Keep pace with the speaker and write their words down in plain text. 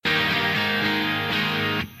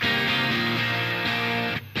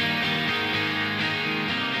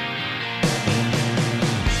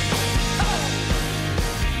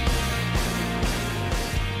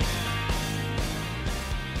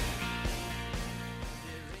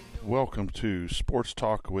Welcome to Sports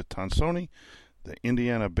Talk with Tonsoni, the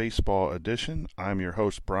Indiana Baseball Edition. I'm your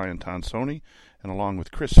host, Brian Tonsoni, and along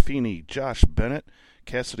with Chris Feeney, Josh Bennett,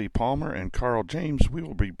 Cassidy Palmer, and Carl James, we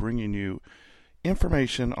will be bringing you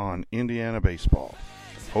information on Indiana baseball.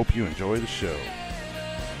 Hope you enjoy the show.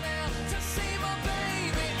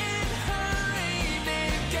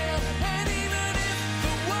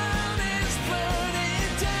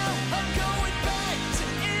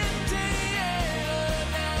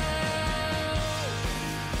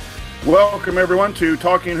 Welcome, everyone, to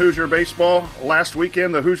Talking Hoosier Baseball. Last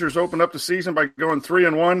weekend, the Hoosiers opened up the season by going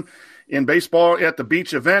 3-1 in baseball at the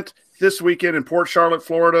beach event. This weekend in Port Charlotte,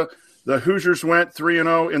 Florida, the Hoosiers went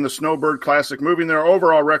 3-0 in the Snowbird Classic, moving their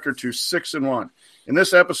overall record to 6-1. In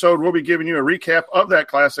this episode, we'll be giving you a recap of that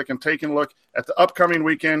Classic and taking a look at the upcoming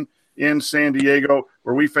weekend in San Diego,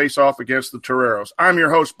 where we face off against the Toreros. I'm your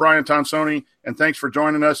host, Brian Tonsoni, and thanks for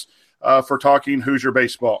joining us for Talking Hoosier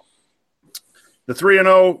Baseball. The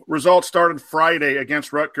 3-0 result started Friday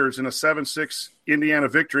against Rutgers in a 7-6 Indiana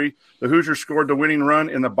victory. The Hoosiers scored the winning run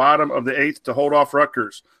in the bottom of the eighth to hold off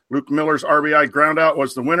Rutgers. Luke Miller's RBI groundout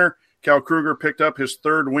was the winner. Cal Kruger picked up his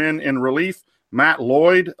third win in relief. Matt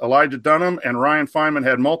Lloyd, Elijah Dunham, and Ryan Feynman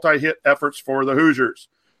had multi-hit efforts for the Hoosiers.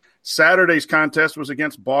 Saturday's contest was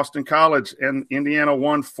against Boston College, and Indiana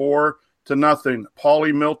won 4-0.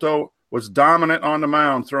 Paulie Milto was dominant on the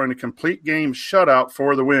mound, throwing a complete game shutout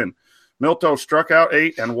for the win. Milto struck out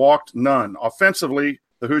 8 and walked none. Offensively,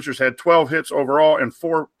 the Hoosiers had 12 hits overall, and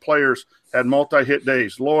 4 players had multi-hit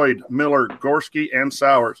days: Lloyd, Miller, Gorski, and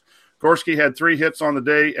Sowers. Gorski had 3 hits on the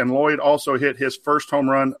day, and Lloyd also hit his first home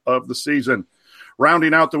run of the season.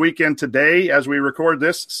 Rounding out the weekend today, as we record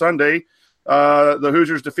this Sunday, the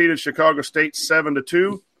Hoosiers defeated Chicago State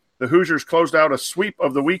 7-2. The Hoosiers closed out a sweep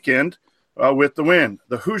of the weekend with the win.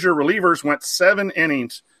 The Hoosier relievers went 7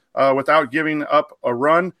 innings without giving up a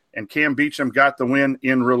run, and Cam Beecham got the win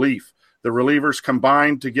in relief. The relievers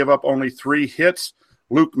combined to give up only 3 hits.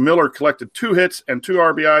 Luke Miller collected 2 hits and 2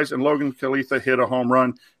 RBIs, and Logan Khalitha hit a home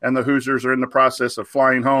run, and the Hoosiers are in the process of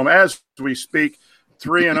flying home as we speak,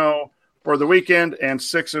 3-0 for the weekend and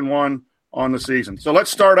 6-1 on the season. So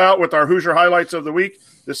let's start out with our Hoosier highlights of the week.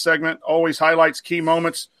 This segment always highlights key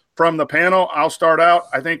moments from the panel. I'll start out.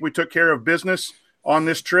 I think we took care of business on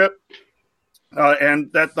this trip.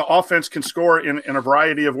 And that the offense can score in a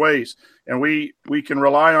variety of ways. And we can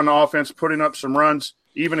rely on the offense putting up some runs,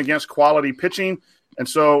 even against quality pitching. And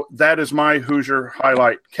so that is my Hoosier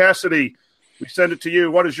highlight. Cassidy, we send it to you.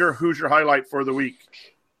 What is your Hoosier highlight for the week?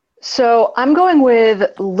 So I'm going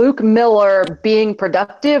with Luke Miller being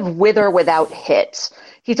productive with or without hits.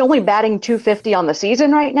 He's only batting .250 on the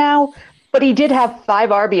season right now, but he did have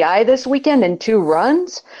 5 RBI this weekend and 2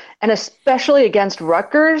 runs. And especially against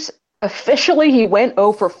Rutgers, officially, he went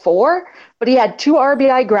 0 for 4, but he had 2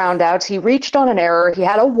 RBI groundouts. He reached on an error. He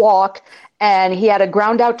had a walk, and he had a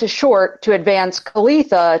ground out to short to advance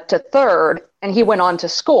Khalitha to third, and he went on to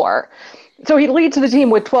score. So he leads the team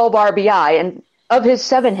with 12 RBI, and of his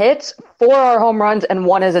 7 hits, 4 are home runs and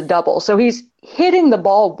 1 is a double. So he's hitting the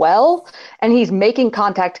ball well, and he's making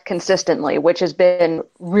contact consistently, which has been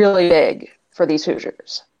really big for these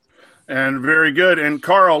Hoosiers. And very good. And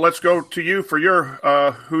Carl, let's go to you for your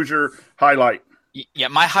Hoosier highlight. Yeah,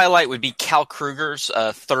 my highlight would be Cal Kruger's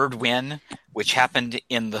third win, which happened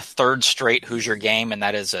in the third straight Hoosier game, and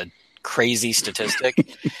that is a crazy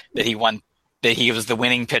statistic that he won. That he was the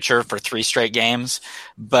winning pitcher for 3 straight games.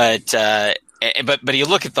 But you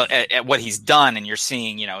look at what he's done, and you're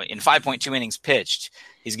seeing, in 5.2 innings pitched,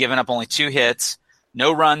 he's given up only 2 hits,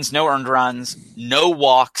 no runs, no earned runs, no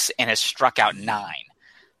walks, and has struck out 9.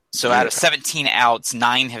 So out of 17 outs,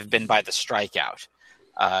 9 have been by the strikeout.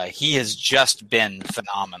 He has just been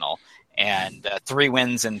phenomenal, and 3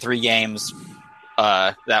 wins in 3 games.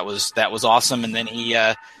 That was awesome. And then he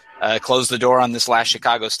closed the door on this last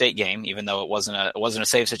Chicago State game, even though it wasn't a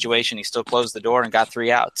safe situation. He still closed the door and got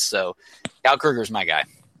 3 outs. So Cal Kruger's my guy.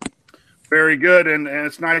 Very good, and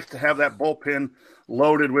it's nice to have that bullpen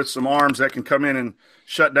loaded with some arms that can come in and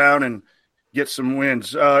shut down and get some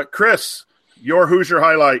wins. Chris, your Hoosier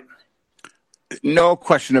highlight. No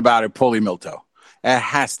question about it, Paulie Milto. It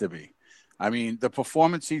has to be. I mean, the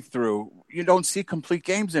performance he threw, you don't see complete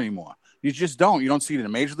games anymore. You just don't. You don't see it in a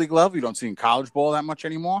major league level. You don't see it in college ball that much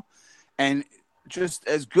anymore. And just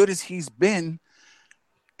as good as he's been,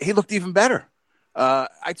 he looked even better.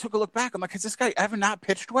 I took a look back. I'm like, has this guy ever not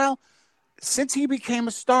pitched well? Since he became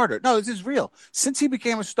a starter. No, this is real. Since he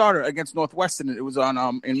became a starter against Northwestern, it was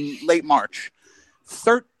on in late March.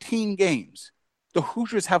 13 games. The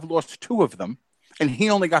Hoosiers have lost 2 of them, and he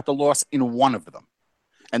only got the loss in 1 of them.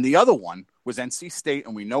 And the other one was NC State,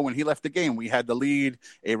 and we know when he left the game, we had the lead.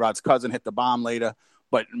 A-Rod's cousin hit the bomb later,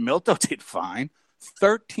 but Milto did fine.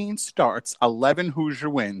 13 starts, 11 Hoosier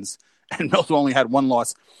wins, and Milto only had 1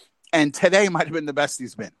 loss. And today might have been the best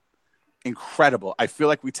he's been. Incredible. I feel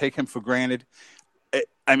like we take him for granted.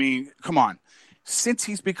 I mean, come on. Since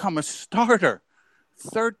he's become a starter,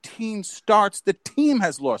 13 starts, the team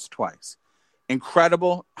has lost twice.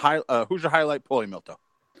 Incredible. Hoosier highlight, Paulie Milto.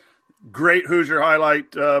 Great Hoosier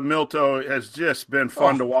highlight. Milto has just been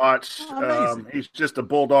fun to watch. He's just a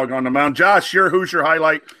bulldog on the mound. Josh, your Hoosier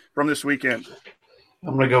highlight from this weekend.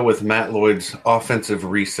 I'm going to go with Matt Lloyd's offensive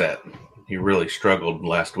reset. He really struggled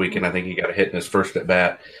last weekend. I think he got a hit in his first at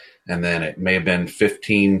bat, and then it may have been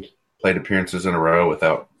 15 plate appearances in a row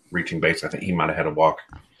without reaching base. I think he might have had a walk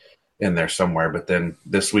in there somewhere. But then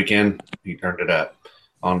this weekend, he turned it up.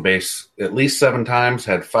 On base at least 7 times,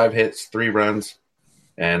 had 5 hits, 3 runs,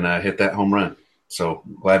 and hit that home run. So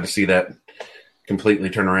glad to see that completely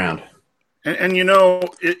turn around. And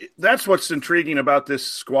that's what's intriguing about this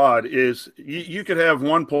squad is you could have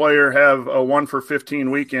one player have a 1 for 15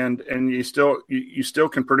 weekend, and you still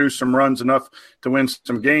can produce some runs enough to win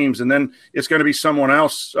some games, and then it's going to be someone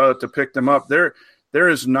else to pick them up. There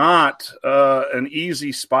is not an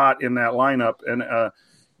easy spot in that lineup and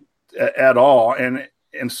at all, and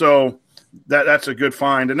so that's a good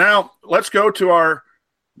find. And now let's go to our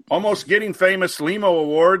almost getting famous Limo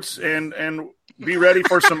Awards and be ready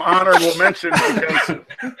for some honorable mentions because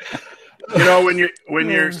when you're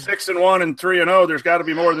 6-1 and 3-0, there's got to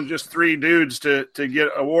be more than just 3 dudes to get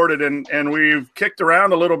awarded. And we've kicked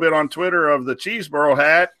around a little bit on Twitter of the Cheeseboro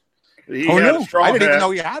hat. He had a straw I didn't hat. even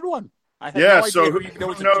know you had one. So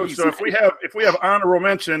if we have honorable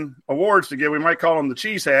mention awards to give, we might call them the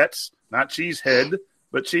cheese hats, not cheesehead,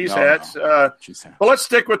 but cheese hats. Cheese hats. But let's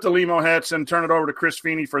stick with the Limo hats and turn it over to Chris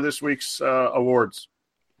Feeney for this week's awards.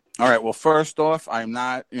 All right. Well, first off, I'm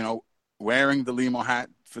not, wearing the Limo hat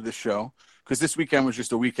for this show because this weekend was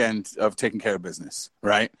just a weekend of taking care of business,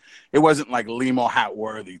 right? It wasn't like Limo hat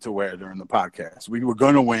worthy to wear during the podcast. We were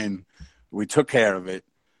going to win. We took care of it.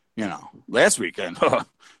 Last weekend,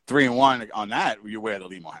 3-1 on that, you wear the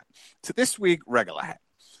Limo hat. So this week, regular hat.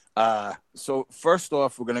 So first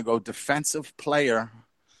off, we're going to go defensive player.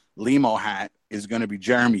 Limo hat is going to be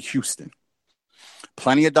Jeremy Houston.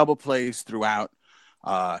 Plenty of double plays throughout.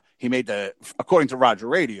 He made according to Roger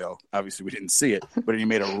Radio, obviously we didn't see it, but he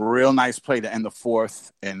made a real nice play to end the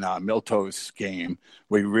 4th in Milto's game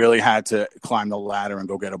where he really had to climb the ladder and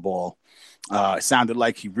go get a ball. It sounded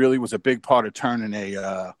like he really was a big part of turning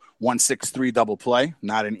a 1-6-3 double play,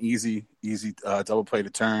 not an easy double play to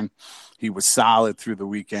turn. He was solid through the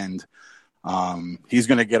weekend. He's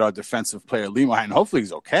going to get our defensive player Limo hat, and hopefully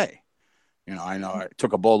he's okay. I know I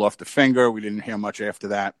took a ball off the finger. We didn't hear much after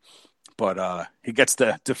that. But he gets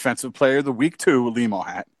the Defensive Player of the Week, too, Limo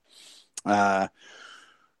hat.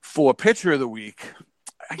 For Pitcher of the Week,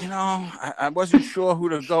 I wasn't sure who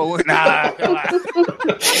to go with.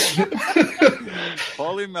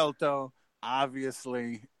 Paulie Milto,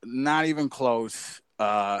 obviously, not even close.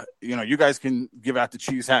 You guys can give out the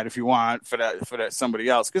cheese hat if you want for that somebody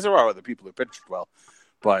else, because there are other people who pitched well.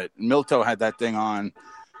 But Milto had that thing on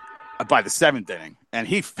by the 7th inning, and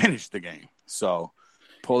he finished the game. So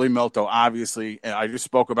Paulie Milto, obviously, and I just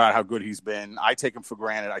spoke about how good he's been. I take him for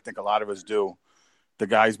granted. I think a lot of us do. The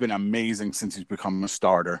guy's been amazing since he's become a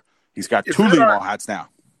starter. He's got 2 Limo hats now.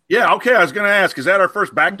 Yeah, okay. I was going to ask, is that our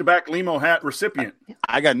first back-to-back Limo hat recipient?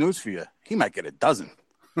 I got news for you. He might get a dozen.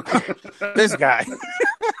 This guy.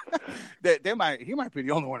 he might be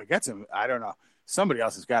the only one who gets him. I don't know. Somebody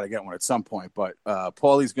else has got to get one at some point. But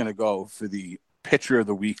Paulie's going to go for the Pitcher of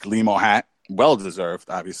the Week Limo hat. Well-deserved,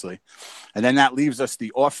 obviously. And then that leaves us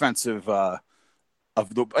the offensive Player of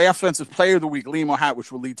the Week Limo hat,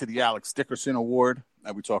 which will lead to the Alex Dickerson Award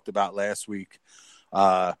that we talked about last week.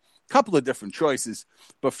 Couple of different choices.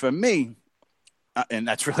 But for me, and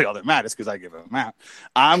that's really all that matters because I give him out,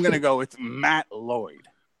 I'm going to go with Matt Lloyd.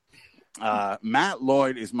 Matt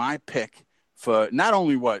Lloyd is my pick for not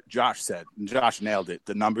only what Josh said, and Josh nailed it,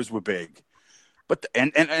 the numbers were big, but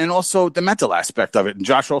and also the mental aspect of it. And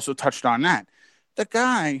Josh also touched on that. The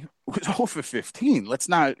guy was 0 for 15. Let's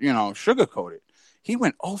not, sugarcoat it. He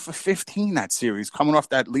went 0 for 15 that series, coming off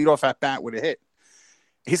that leadoff at bat with a hit.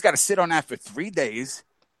 He's got to sit on that for 3 days.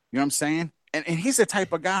 You know what I'm saying? And he's the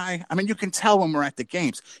type of guy, I mean, you can tell when we're at the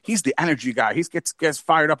games. He's the energy guy. He gets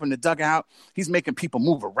fired up in the dugout. He's making people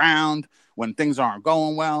move around when things aren't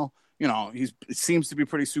going well. It seems to be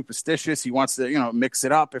pretty superstitious. He wants to, mix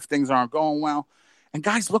it up if things aren't going well. And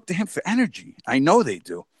guys look to him for energy. I know they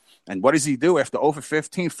do. And what does he do after 0 for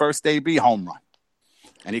 15? First AB, home run.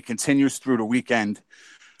 And he continues through the weekend.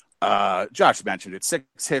 Josh mentioned it.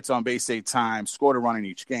 6 hits on base 8 times, scored a run in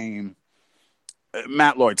each game.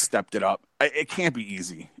 Matt Lloyd stepped it up. It can't be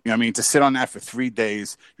easy. You know what I mean? To sit on that for 3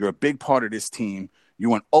 days, you're a big part of this team. You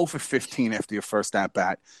went 0 for 15 after your first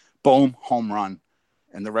at-bat. Boom, home run.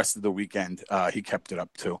 And the rest of the weekend, he kept it up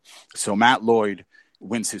too. So Matt Lloyd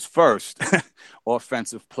wins his first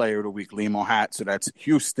Offensive Player of the Week Limo hat. So that's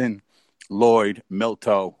Houston, Lloyd,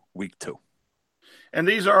 Milto, week 2. And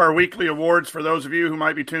these are our weekly awards for those of you who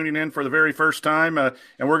might be tuning in for the very first time. And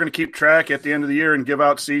we're going to keep track at the end of the year and give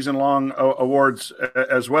out season-long awards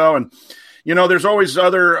as well. And, you know, there's always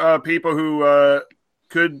other people who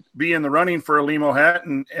could be in the running for a Limo hat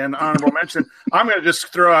and honorable mention. I'm going to just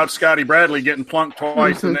throw out Scotty Bradley getting plunked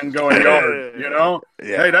twice and then going yard, you know?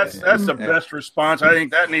 Yeah, hey, that's the best response. I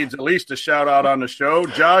think that needs at least a shout-out on the show.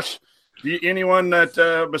 Josh, anyone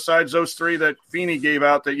that besides those 3 that Feeney gave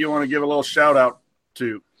out that you want to give a little shout-out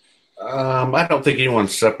to? I don't think anyone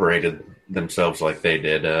separated themselves like they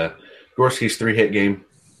did. Gorski's 3-hit game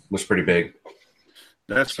was pretty big.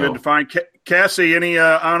 That's good to find. Cassie, any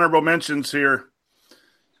honorable mentions here?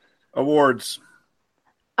 Awards.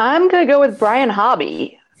 I'm going to go with Brian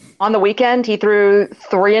Hobby. On the weekend, he threw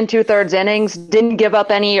 3 2/3 innings, didn't give up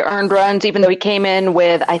any earned runs, even though he came in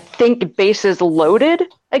with, I think, bases loaded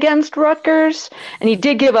against Rutgers. And he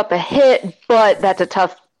did give up a hit, but that's a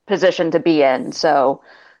tough position to be in. So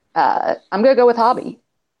I'm going to go with Hobby.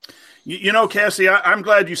 You know, Cassie, I'm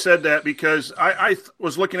glad you said that because I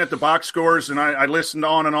was looking at the box scores and I listened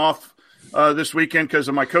on and off this weekend because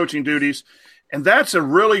of my coaching duties. And that's a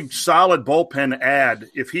really solid bullpen ad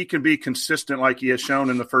if he can be consistent like he has shown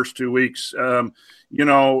in the first 2 weeks. You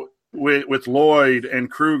know, with Lloyd and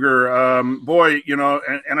Kruger, you know,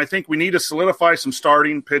 and I think we need to solidify some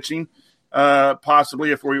starting pitching,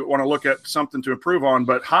 possibly if we want to look at something to improve on.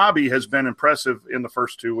 But Hobby has been impressive in the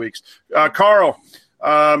first 2 weeks. Carl,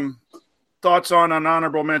 thoughts on an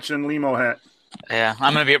honorable mention Limo hat? Yeah,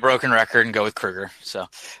 I'm going to be a broken record and go with Kruger. So,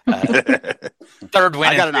 3rd win.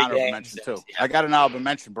 I got an honorable mention, too. Yeah. I got an honorable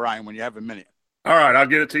mention, Brian, when you have a minute. All right, I'll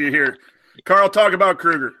get it to you here. Carl, talk about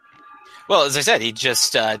Kruger. Well, as I said, he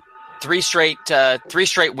just 3 straight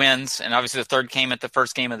wins, and obviously the 3rd came at the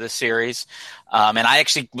first game of this series. And I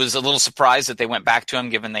actually was a little surprised that they went back to him,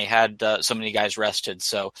 given they had so many guys rested.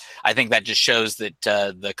 So I think that just shows that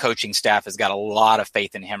the coaching staff has got a lot of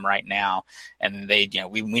faith in him right now. And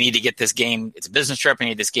we need to get this game. It's a business trip. We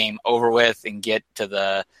need this game over with and get to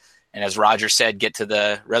the. And as Roger said, get to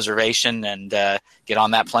the reservation and get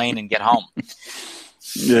on that plane and get home.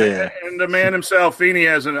 Yeah. And the man himself, Feeney,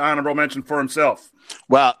 has an honorable mention for himself.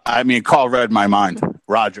 Well, I mean, Carl read my mind.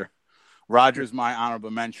 Roger's my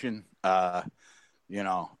honorable mention. You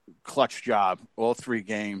know, clutch job, all 3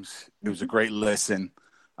 games. It was a great listen.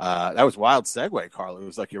 That was a wild segue, Carl. It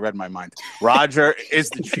was like you read my mind. Roger is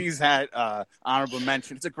the cheese hat honorable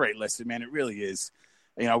mention. It's a great listen, man. It really is.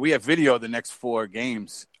 You know, we have video of the next 4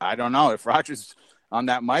 games. I don't know. If Roger's on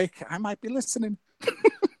that mic, I might be listening.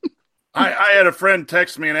 I had a friend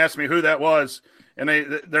text me and ask me who that was, and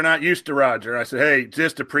they're not used to Roger. I said, hey,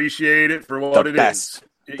 just appreciate it for what it is.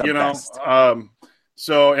 You know,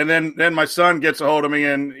 so and then my son gets a hold of me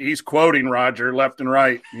and he's quoting Roger left and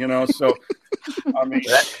right, you know. So I mean,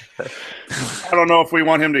 I don't know if we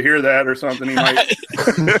want him to hear that or something. He might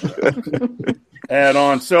add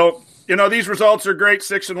on. So, you know, these results are great.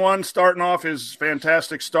 6-1 starting off is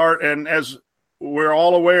fantastic start. And as we're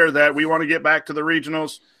all aware that we want to get back to the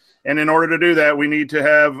regionals. And in order to do that, we need to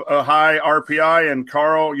have a high RPI. And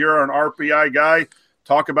Carl, you're an RPI guy.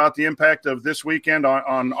 Talk about the impact of this weekend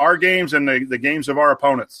on our games and the games of our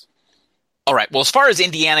opponents. All right. Well, as far as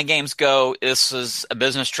Indiana games go, this was a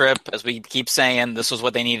business trip. As we keep saying, this was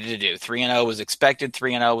what they needed to do. 3-0 was expected.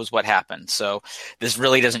 3-0 was what happened. So this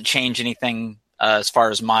really doesn't change anything as far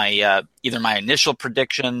as my either my initial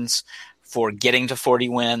predictions for getting to 40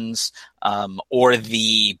 wins or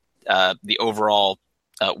the overall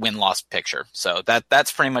win-loss picture. So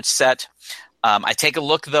that's pretty much set. I take a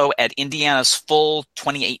look, though, at Indiana's full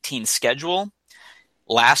 2018 schedule.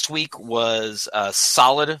 Last week was a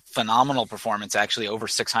solid, phenomenal performance, actually over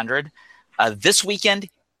 600. This weekend,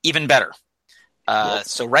 even better.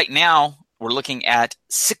 So right now, we're looking at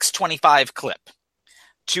 625 clip,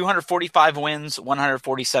 245 wins,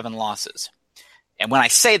 147 losses. And when I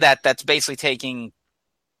say that, that's basically taking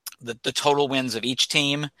the total wins of each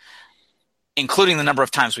team, including the number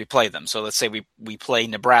of times we play them. So let's say we play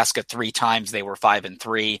Nebraska 3 times, they were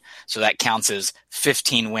 5-3. So that counts as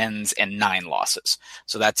 15 wins and 9 losses.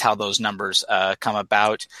 So that's how those numbers come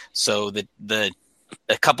about. So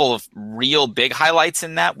a couple of real big highlights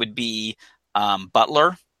in that would be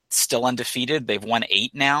Butler, still undefeated. They've won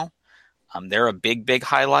 8 now. They're a big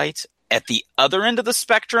highlight. At the other end of the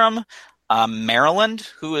spectrum, Maryland,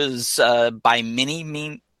 who is by many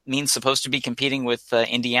means supposed to be competing with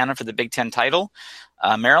Indiana for the Big Ten title.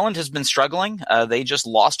 Maryland has been struggling. They just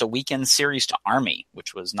lost a weekend series to Army,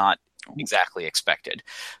 which was not exactly expected.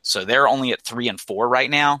 So they're only at 3-4 right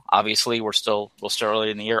now. Obviously, we're still early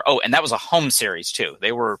in the year. Oh, and that was a home series too.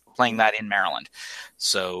 They were playing that in Maryland.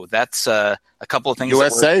 So that's a couple of things.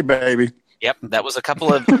 USA, baby. Yep, that was a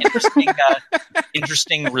couple of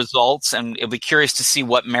interesting results, and it'll be curious to see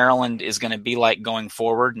what Maryland is going to be like going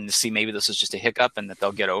forward, and to see maybe this is just a hiccup and that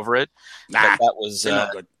they'll get over it. Nah, that was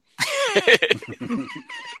good.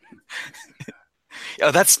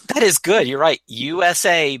 Oh, that is good. You're right.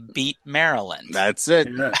 USA beat Maryland. That's it.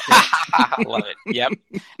 Yeah. I love it. Yep.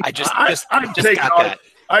 I just got that.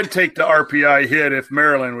 I'd take the RPI hit if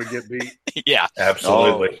Maryland would get beat. Yeah,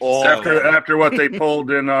 absolutely. After what they pulled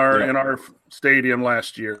in our stadium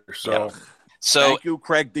last year. So, thank you,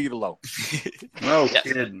 Craig Didolo. No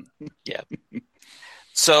kidding. Yeah.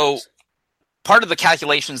 So, part of the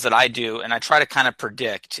calculations that I do, and I try to kind of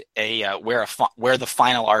predict where the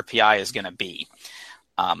final RPI is going to be.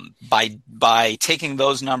 By taking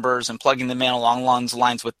those numbers and plugging them in along those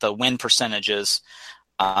lines with the win percentages,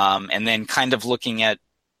 and then kind of looking at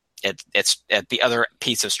the other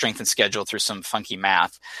piece of strength and schedule through some funky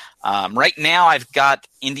math. Right now, I've got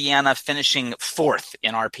Indiana finishing 4th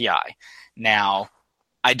in RPI. Now,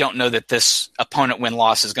 I don't know that this opponent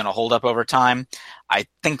win-loss is going to hold up over time. I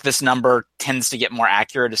think this number tends to get more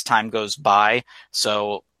accurate as time goes by.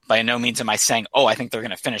 So by no means am I saying, I think they're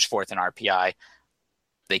going to finish 4th in RPI.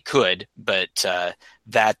 They could, but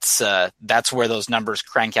that's where those numbers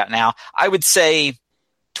crank out now. I would say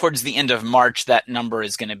towards the end of March, that number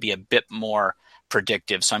is going to be a bit more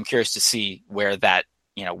predictive. So I'm curious to see where that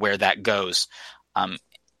goes.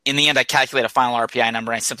 In the end, I calculate a final RPI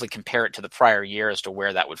number and I simply compare it to the prior year as to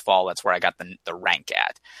where that would fall. That's where I got the rank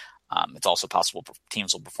at. It's also possible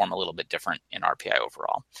teams will perform a little bit different in RPI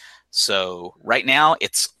overall. So right now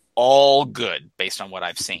it's all good based on what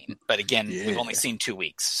I've seen. But again, we've only seen 2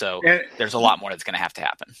 weeks. So there's a lot more that's going to have to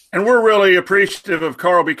happen. And we're really appreciative of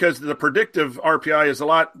Carl because the predictive RPI is a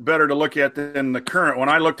lot better to look at than the current one.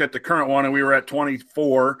 I looked at the current one and we were at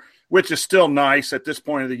 24, which is still nice at this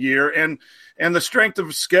point of the year. And the strength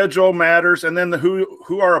of schedule matters, and then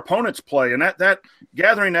who our opponents play. And that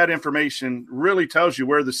gathering that information really tells you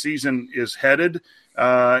where the season is headed.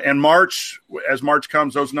 And as March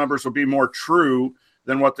comes, those numbers will be more true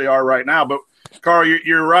than what they are right now. But Carl,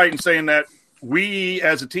 you're right in saying that we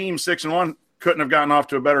as a team 6-1 couldn't have gotten off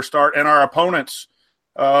to a better start, and our opponents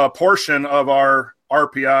portion of our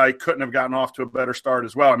RPI couldn't have gotten off to a better start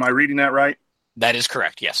as well. Am I reading that right? That is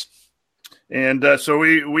correct. Yes. And so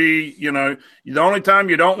we the only time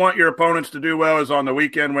you don't want your opponents to do well is on the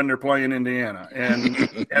weekend when they're playing Indiana.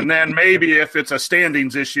 And then maybe if it's a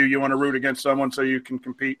standings issue, you want to root against someone so you can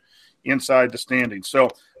compete inside the standings. So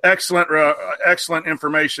excellent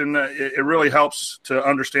information. It really helps to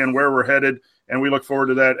understand where we're headed, and we look forward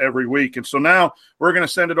to that every week. And so now we're going to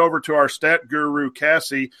send it over to our stat guru,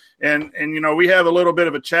 Cassie. And we have a little bit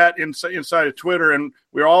of a chat inside of Twitter, and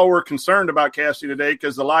we all were concerned about Cassie today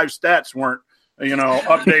because the live stats weren't,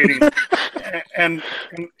 updating.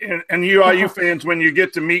 and you IU fans, when you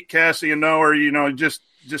get to meet Cassie and know her, just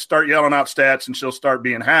start yelling out stats and she'll start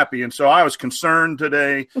being happy. And so I was concerned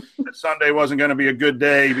today that Sunday wasn't going to be a good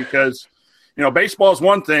day because, baseball is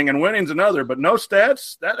one thing and winning's another, but no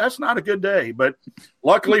stats, that's not a good day. But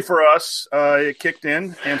luckily for us, it kicked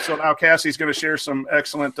in. And so now Cassie's going to share some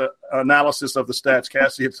excellent analysis of the stats.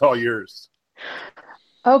 Cassie, it's all yours.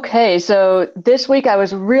 Okay, so this week I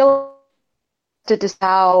was real to see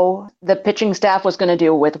how the pitching staff was going to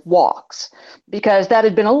do with walks, because that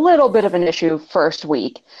had been a little bit of an issue first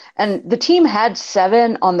week. And the team had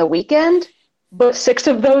 7 on the weekend, but 6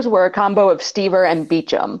 of those were a combo of Stever and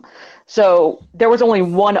Beecham. So there was only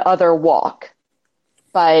one other walk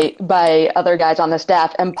by other guys on the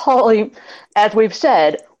staff. And Paulie, as we've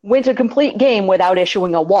said, went a complete game without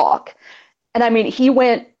issuing a walk. And I mean, he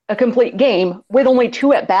went a complete game with only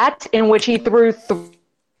 2 at-bats in which he threw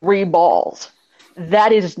 3 balls.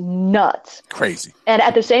 That is nuts. Crazy. And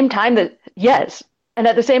at the same time, the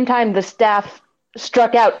staff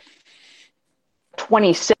struck out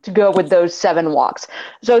 26 to go with those 7 walks.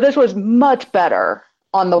 So this was much better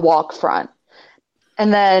on the walk front.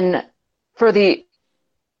 And then for the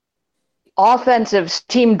offensive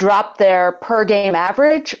team, dropped their per game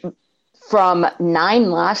average from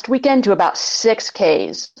 9 last weekend to about 6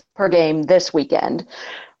 Ks per game this weekend.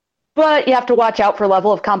 But you have to watch out for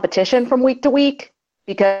level of competition from week to week,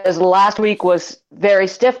 because last week was very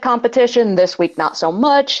stiff competition. This week, not so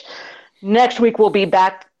much. Next week will be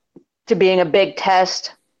back to being a big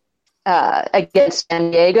test against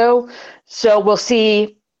San Diego. So we'll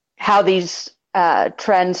see how these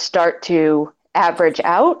trends start to average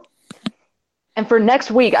out. And for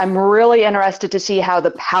next week, I'm really interested to see how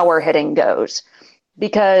the power hitting goes,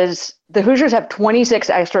 because the Hoosiers have 26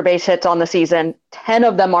 extra base hits on the season. 10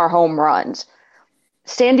 of them are home runs.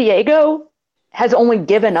 San Diego has only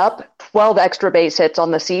given up 12 extra base hits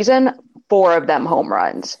on the season, 4 of them home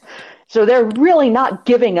runs. So they're really not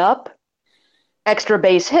giving up extra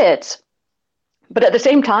base hits. But at the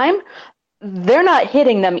same time, they're not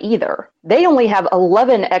hitting them either. They only have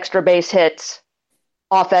 11 extra base hits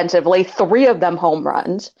offensively, 3 of them home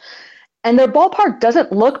runs. And their ballpark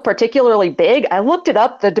doesn't look particularly big. I looked it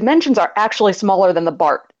up. The dimensions are actually smaller than the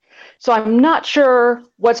BART. So I'm not sure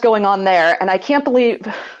what's going on there. And I can't believe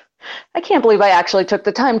I actually took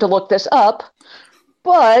the time to look this up.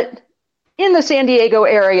 But in the San Diego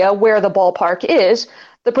area where the ballpark is,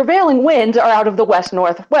 the prevailing winds are out of the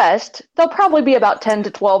west-northwest. They'll probably be about 10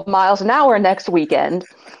 to 12 miles an hour next weekend,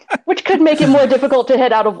 which could make it more difficult to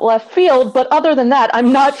hit out of left field. But other than that,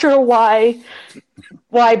 I'm not sure why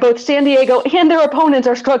both San Diego and their opponents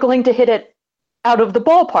are struggling to hit it out of the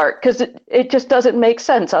ballpark, because it just doesn't make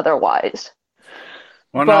sense otherwise.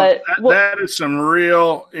 Well, that is some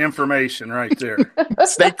real information right there.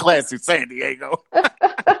 Stay classy, San Diego.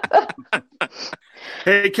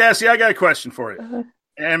 Hey, Cassie, I got a question for you.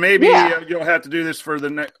 And maybe you'll have to do this for the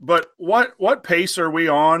next. But what pace are we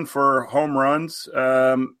on for home runs?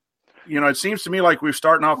 It seems to me like we're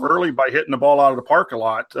starting off early by hitting the ball out of the park a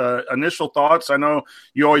lot. Initial thoughts? I know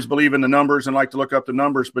you always believe in the numbers and like to look up the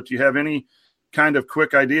numbers, but do you have any kind of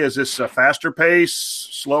quick idea? Is this a faster pace,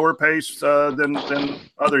 slower pace than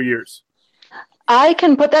other years? I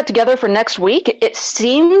can put that together for next week. It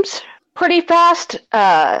seems pretty fast.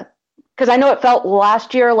 Because I know it felt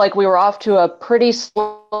last year like we were off to a pretty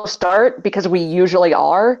slow start, because we usually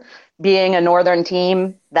are. Being a northern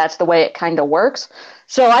team, that's the way it kind of works.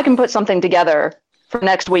 So I can put something together for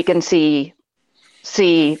next week and see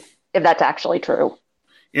if that's actually true.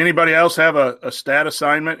 Anybody else have a stat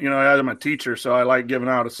assignment? I'm a teacher, so I like giving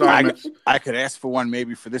out assignments. I could ask for one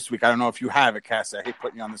maybe for this week. I don't know if you have it, Cassie. I hate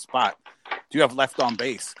putting you on the spot. Do you have left on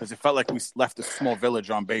base? Because it felt like we left a small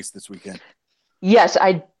village on base this weekend. Yes,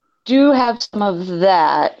 I do have some of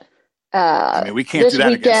that. We can't do that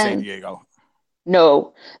weekend, against San Diego.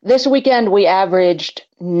 No. This weekend we averaged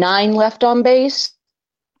 9 left on base.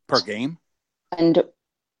 Per game? And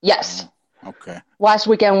yes. Okay. Last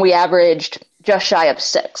weekend we averaged just shy of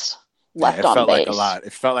 6 left on base. It felt like a lot.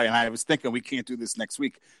 It felt like, and I was thinking we can't do this next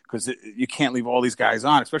week because you can't leave all these guys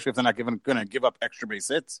on, especially if they're not going to give up extra base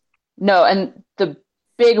hits. No, and the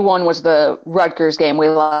big one was the Rutgers game. We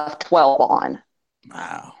left 12 on.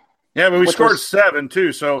 Wow. Yeah, but we scored 7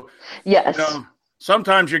 too. So yes,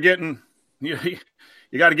 sometimes you're getting you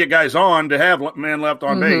got to get guys on to have men left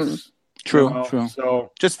on base. True.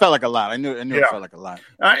 So just felt like a lot. I knew it felt like a lot.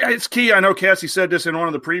 It's key. I know Cassie said this in one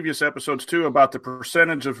of the previous episodes too about the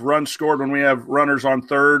percentage of runs scored when we have runners on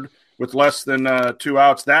third with less than 2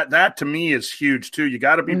 outs. That to me is huge too. You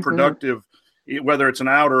got to be productive, whether it's an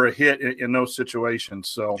out or a hit in those situations.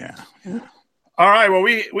 So. Yeah. All right. Well,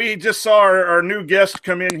 we just saw our new guest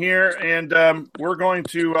come in here, and we're going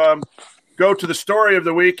to go to the story of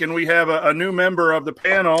the week, and we have a new member of the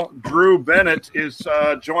panel. Drew Bennett is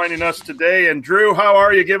joining us today. And Drew, how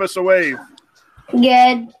are you? Give us a wave.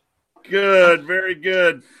 Good. Very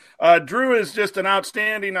good. Drew is just an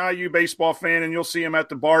outstanding IU baseball fan, and you'll see him at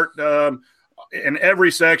the BART in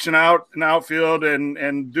every section, out and outfield,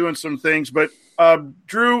 and doing some things. But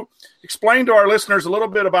Drew, explain to our listeners a little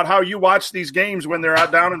bit about how you watch these games when they're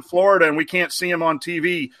out down in Florida and we can't see them on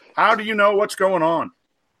TV. How do you know what's going on?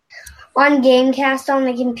 On GameCast on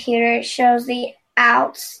the computer, it shows the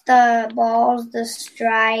outs, the balls, the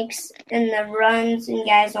strikes, and the runs and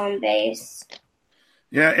guys on base.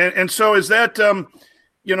 Yeah, and so is that,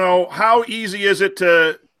 how easy is it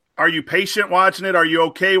are you patient watching it? Are you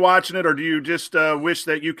okay watching it? Or do you just wish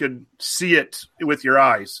that you could see it with your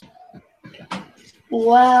eyes?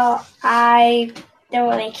 Well, I don't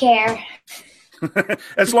really care.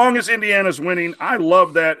 As long as Indiana's winning, I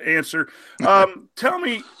love that answer. Tell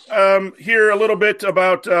me here a little bit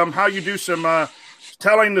about how you do some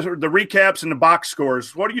telling the recaps and the box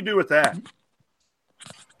scores. What do you do with that?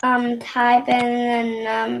 Type in the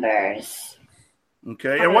numbers.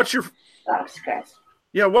 Okay, and what's your box scores?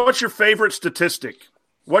 Yeah, what's your favorite statistic?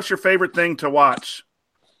 What's your favorite thing to watch,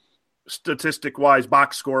 statistic-wise,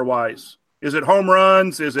 box score-wise? Is it home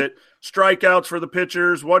runs? Is it strikeouts for the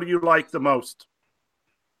pitchers? What do you like the most?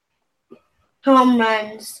 Home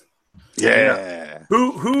runs. Yeah.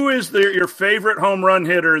 Who is your favorite home run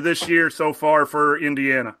hitter this year so far for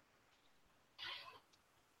Indiana?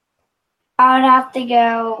 I would have to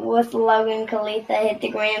go with Logan Khalitha, hit the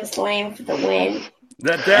grand slam for the win.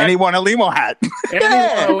 And he won a Limo hat. And he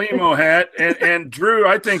won a Limo hat. And Drew,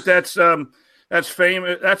 I think that's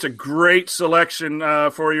famous. That's a great selection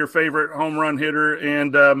for your favorite home run hitter.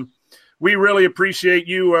 And we really appreciate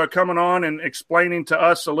you coming on and explaining to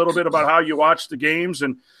us a little bit about how you watch the games.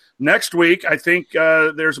 And next week, I think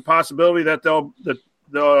there's a possibility that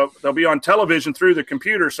they'll be on television through the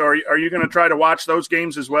computer. So are you going to try to watch those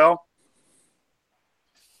games as well?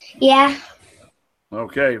 Yeah.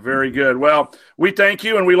 Okay, very good. Well, we thank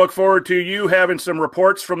you, and we look forward to you having some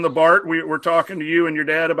reports from the BART. We're talking to you and your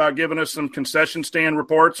dad about giving us some concession stand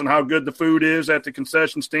reports on how good the food is at the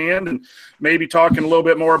concession stand, and maybe talking a little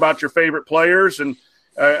bit more about your favorite players. And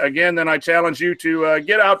again, then I challenge you to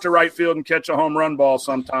get out to right field and catch a home run ball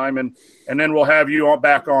sometime, and then we'll have you all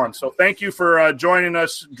back on. So thank you for joining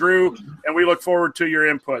us, Drew, and we look forward to your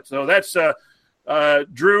input. So that's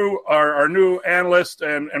Drew, our new analyst,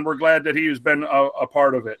 and we're glad that he has been a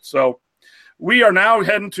part of it. So we are now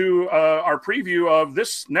heading to our preview of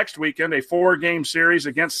this next weekend, a 4-game series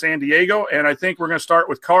against San Diego, and I think we're going to start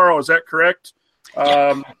with Carl. Is that correct?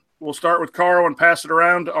 We'll start with Carl and pass it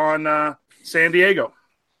around on San Diego.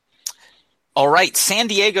 All right,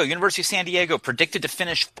 University of San Diego, predicted to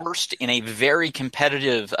finish first in a very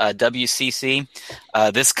competitive WCC.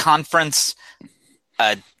 This conference,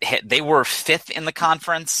 they were 5th in the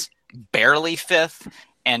conference, barely 5th,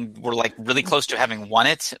 and were like really close to having won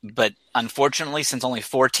it. But unfortunately, since only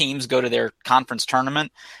 4 teams go to their conference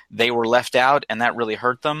tournament, they were left out, and that really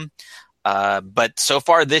hurt them. But so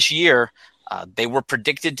far this year, they were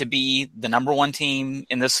predicted to be the number 1 team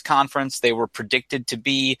in this conference. They were predicted to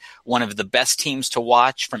be one of the best teams to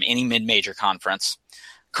watch from any mid-major conference.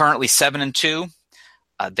 Currently 7-2.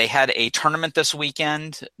 They had a tournament this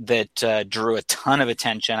weekend that drew a ton of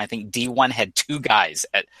attention. I think D1 had 2 guys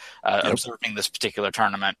at observing this particular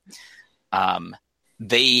tournament.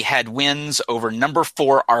 They had wins over number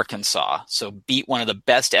 4 Arkansas, so beat one of the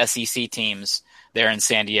best SEC teams there in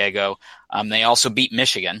San Diego. They also beat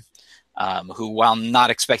Michigan, who, while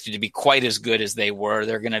not expected to be quite as good as they were,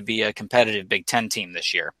 they're going to be a competitive Big Ten team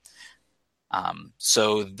this year.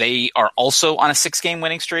 So they are also on a 6-game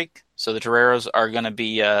winning streak. So the Toreros are going to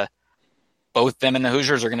be both them and the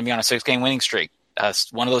Hoosiers are going to be on a 6-game winning streak.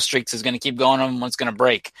 One of those streaks is going to keep going and one's going to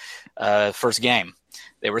break first game.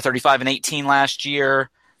 They were 35-18 last year,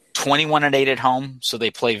 21-8 at home, so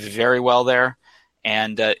they play very well there.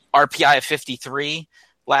 And RPI of 53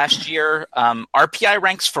 last year. RPI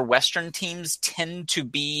ranks for Western teams tend to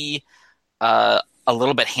be a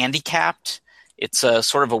little bit handicapped. It's a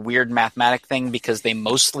sort of a weird mathematic thing because they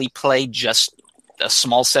mostly play just a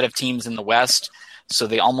small set of teams in the West, so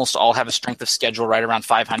they almost all have a strength of schedule right around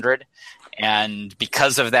 500. And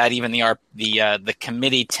because of that, even the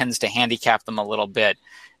committee tends to handicap them a little bit.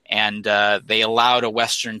 And they allowed a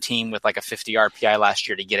Western team with like a 50 RPI last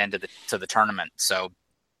year to get into the tournament. So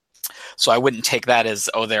I wouldn't take that as,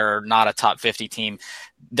 they're not a top 50 team.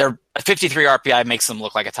 Their 53 RPI makes them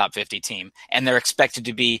look like a top 50 team, and they're expected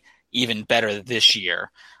to be even better this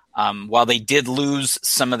year. While they did lose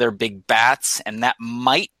some of their big bats, and that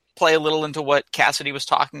might play a little into what Cassidy was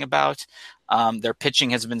talking about, their pitching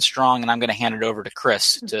has been strong, and I'm going to hand it over to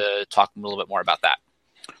Chris to talk a little bit more about that.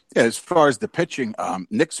 Yeah, as far as the pitching,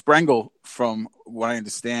 Nick Sprengel, from what I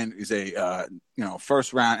understand, is a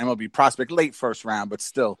first round MLB prospect, late first round, but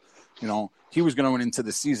still, he was going into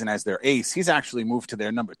the season as their ace. He's actually moved to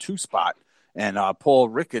their number 2 spot, and Paul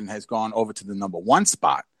Ricken has gone over to the number 1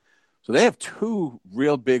 spot. So they have 2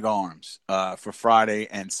 real big arms for Friday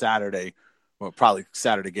and Saturday. Well, probably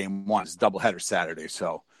Saturday game 1. It's doubleheader Saturday.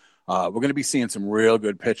 So we're going to be seeing some real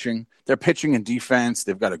good pitching. They're pitching and defense.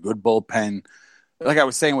 They've got a good bullpen. Like I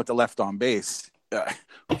was saying with the left on base,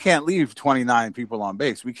 we can't leave 29 people on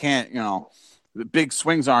base. We can't, the big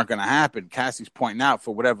swings aren't going to happen. Cassie's pointing out,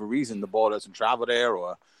 for whatever reason, the ball doesn't travel there,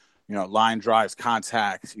 or line drives,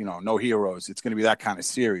 contacts, no heroes. It's going to be that kind of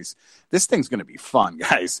series. This thing's going to be fun,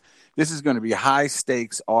 guys. This is going to be high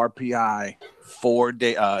stakes RPI,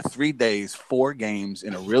 3 days, 4 games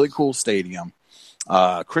in a really cool stadium.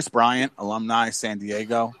 Chris Bryant, alumni, San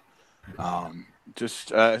Diego.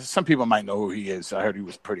 Some people might know who he is. I heard he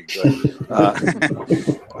was pretty good.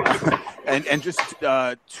 And just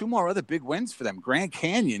 2 more other big wins for them. Grand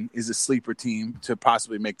Canyon is a sleeper team to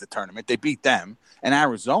possibly make the tournament. They beat them. And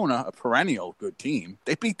Arizona, a perennial good team,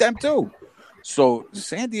 they beat them too. So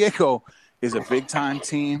San Diego is a big-time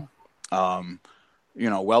team,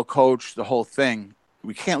 well coached, the whole thing.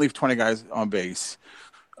 We can't leave 20 guys on base.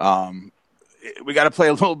 We got to play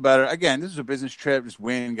a little better. Again, this is a business trip. Just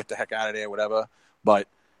win, get the heck out of there, whatever. But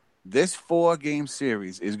this 4-game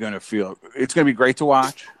series is going to it's going to be great to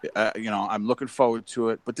watch. I'm looking forward to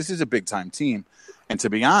it. But this is a big-time team. And to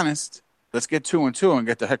be honest, let's get 2-2 and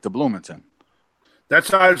get the heck to Bloomington. That's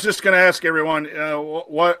what I was just going to ask everyone.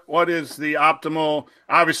 What is the optimal?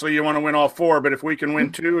 Obviously, you want to win all 4, but if we can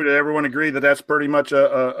win 2, did everyone agree that that's pretty much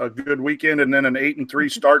a good weekend? And then an 8-3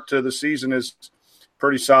 start to the season is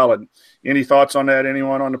pretty solid. Any thoughts on that?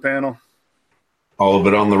 Anyone on the panel? All of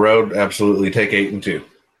it on the road. Absolutely, take 8-2.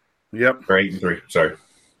 Yep, or 8-3. Sorry.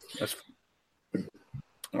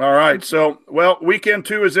 All right. So, weekend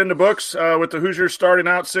 2 is in the books with the Hoosiers starting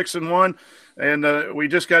out 6-1. And we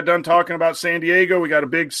just got done talking about San Diego. We got a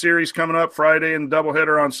big series coming up Friday and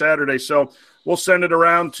doubleheader on Saturday. So we'll send it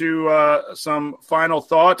around to some final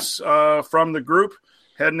thoughts from the group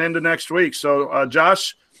heading into next week. So,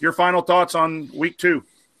 Josh, your final thoughts on week 2.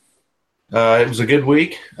 It was a good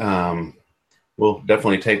week. We'll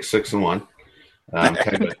definitely take 6-1.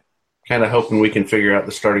 Kind of hoping we can figure out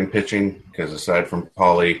the starting pitching because aside from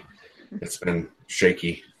Paulie, it's been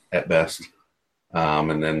shaky at best.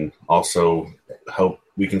 And then also hope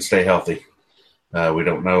we can stay healthy. We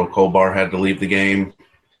don't know. Colbar had to leave the game,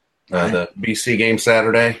 the BC game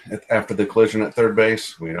Saturday after the collision at third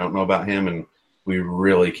base. We don't know about him, and we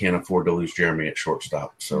really can't afford to lose Jeremy at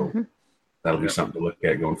shortstop. So that'll be something to look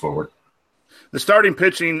at going forward. The starting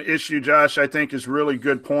pitching issue, Josh, I think is really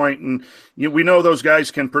good point. And we know those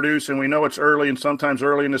guys can produce, and we know it's early, and sometimes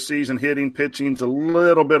early in the season hitting, pitching's a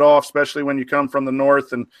little bit off, especially when you come from the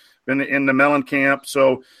north and been in the Mellon camp.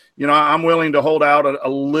 So, I'm willing to hold out a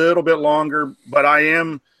little bit longer, but I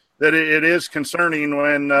am that it is concerning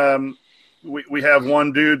when we have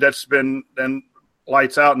one dude that's been then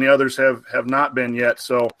lights out and the others have not been yet.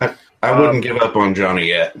 So I wouldn't give up on Johnny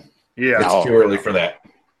yet. Yeah. It's too early for that.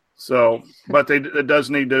 So, but it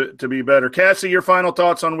does need to be better. Cassie, your final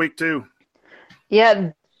thoughts on week 2?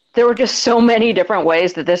 Yeah, there were just so many different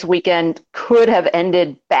ways that this weekend could have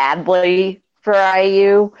ended badly for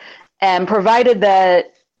IU, and provided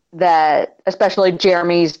that especially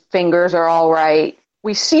Jeremy's fingers are all right,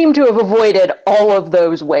 we seem to have avoided all of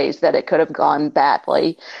those ways that it could have gone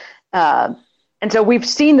badly. And so we've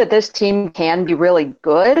seen that this team can be really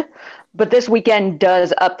good, but this weekend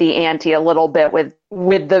does up the ante a little bit with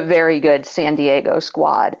the very good San Diego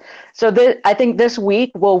squad. So I think this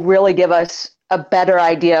week will really give us a better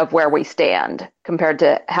idea of where we stand compared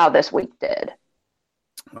to how this week did.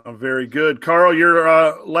 Oh, very good. Carl,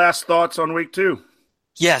 your last thoughts on week 2?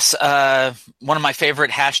 Yes. One of my favorite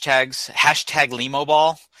hashtags,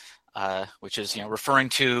 #LimoBall, which is, referring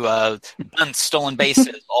to bunts, stolen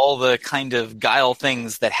bases, all the kind of guile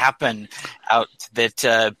things that happen out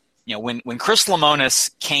that, when Chris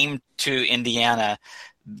Lemonis came to Indiana,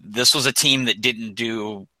 this was a team that didn't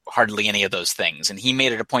do hardly any of those things. And he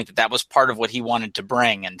made it a point that was part of what he wanted to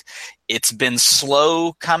bring. And it's been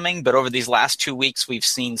slow coming, but over these last 2 weeks, we've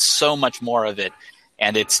seen so much more of it.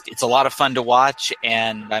 And it's a lot of fun to watch.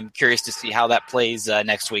 And I'm curious to see how that plays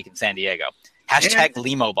next week in San Diego.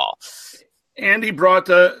 #LimoBall. Andy brought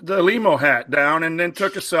the limo hat down and then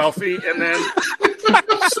took a selfie and then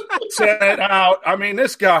sent it out. I mean,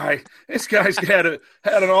 this guy's had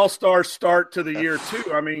an all-star start to the year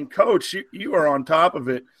too. I mean, Coach, you are on top of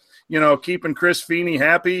it. Keeping Chris Feeney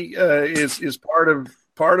happy is part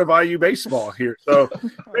of IU baseball here. So,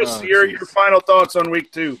 Chris, your final thoughts on week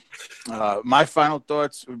 2? My final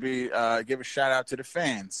thoughts would be give a shout out to the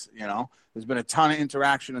fans. There's been a ton of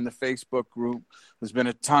interaction in the Facebook group. There's been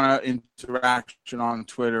a ton of interaction on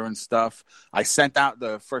Twitter and stuff. I sent out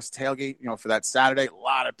the first tailgate, for that Saturday. A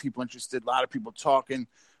lot of people interested, a lot of people talking.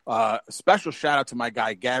 A special shout out to my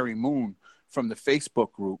guy, Gary Moon, from the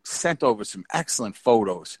Facebook group, sent over some excellent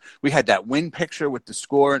photos. We had that win picture with the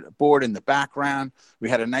scoreboard in the background. We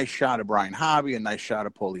had a nice shot of Brian Hobby, a nice shot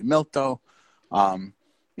of Paulie Milto.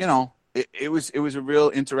 It was a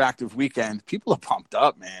real interactive weekend. People are pumped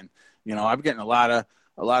up, man. I'm getting a lot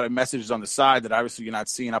of messages on the side that obviously you're not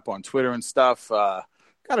seeing up on Twitter and stuff. Got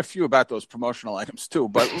a few about those promotional items too,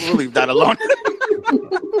 but we'll leave that alone.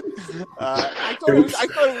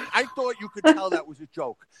 I thought you could tell that was a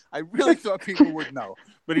joke. I really thought people would know.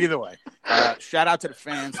 But either way, shout out to the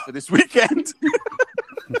fans for this weekend.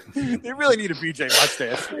 They really need a BJ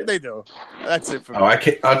mustache. They do. That's it for me.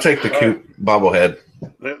 I'll take the cute bobblehead.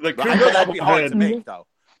 I know that'd be hard to make, though.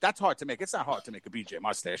 That's hard to make. It's not hard to make a BJ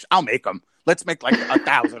mustache. I'll make them. Let's make like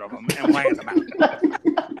 1,000 of them and land them out.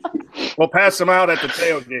 We'll pass them out at the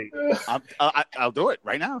tailgate. I'll do it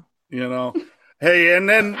right now. Hey, and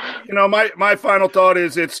then, my final thought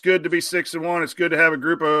is it's good to be 6-1. It's good to have a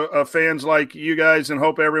group of fans like you guys, and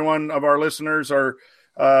hope every one of our listeners are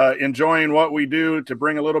enjoying what we do to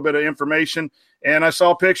bring a little bit of information. And I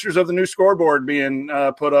saw pictures of the new scoreboard being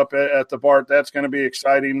put up at the BART. That's going to be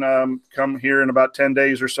exciting come here in about 10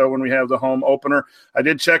 days or so when we have the home opener. I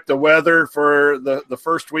did check the weather for the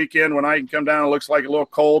first weekend. When I can come down, it looks like a little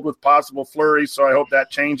cold with possible flurries, so I hope that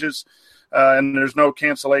changes. And there's no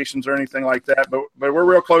cancellations or anything like that. But we're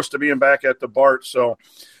real close to being back at the BART. So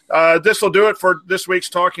this will do it for this week's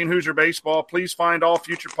Talking Hoosier Baseball. Please find all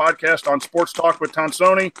future podcasts on Sports Talk with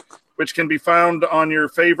Tonsoni, which can be found on your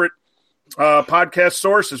favorite podcast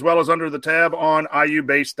source, as well as under the tab on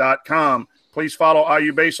iubase.com. Please follow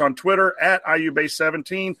IUBase on Twitter at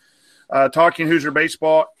IUBase17. Talking Hoosier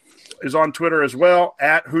Baseball is on Twitter as well,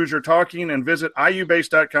 at Hoosier Talking, and visit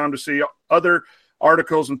iubase.com to see other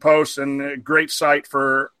articles and posts, and a great site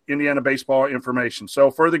for Indiana baseball information.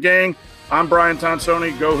 So for the gang, I'm Brian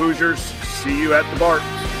Tonsoni. Go Hoosiers. See you at the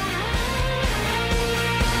BART.